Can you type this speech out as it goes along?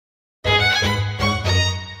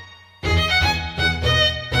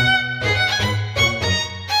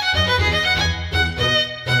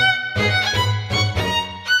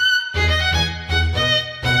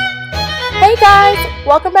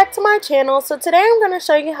welcome back to my channel. So today I'm going to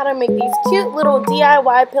show you how to make these cute little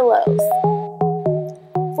DIY pillows.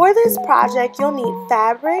 For this project you'll need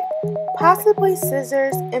fabric, possibly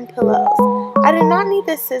scissors, and pillows. I did not need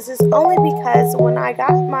the scissors only because when I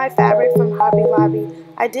got my fabric from Hobby Lobby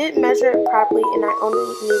I did measure it properly and I only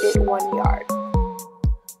needed 1 yard.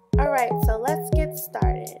 Alright, so let's get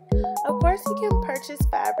started. Of course you can purchase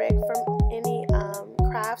fabric from any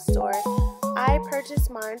craft store. I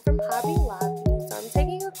purchased mine from Hobby Lobby. So I'm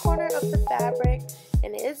taking a corner of the fabric,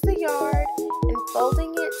 and it is the yard, and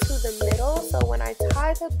folding it to the middle, so when I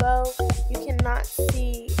tie the bow, you cannot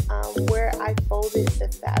see where I folded the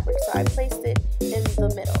fabric, so I placed it in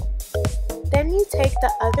the middle. Then you take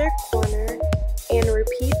the other corner and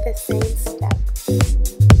repeat the same step.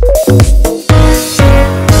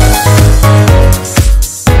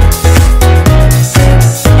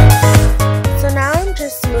 So now I'm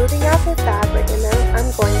just smoothing out the fabric, and then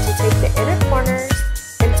I'm going to take the inner corners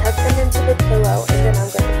and tuck them into the pillow, and then I'm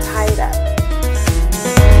going to tie it up.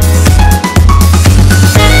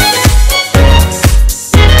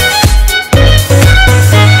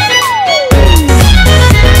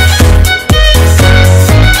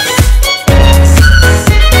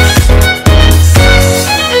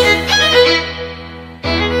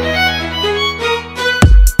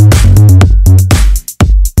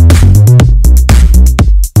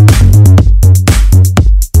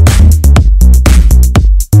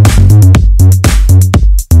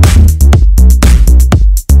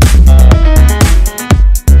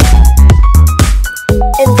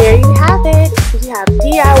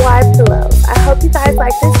 DIY pillows. I hope you guys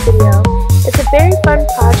like this video. It's a very fun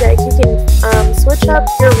project. You can switch up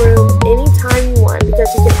your room anytime you want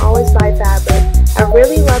because you can always buy fabric. I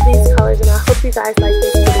really love these colors and I hope you guys like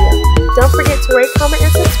this video. Don't forget to rate, comment,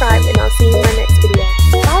 and subscribe, and I'll see you in my next video.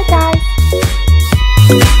 Bye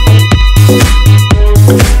guys!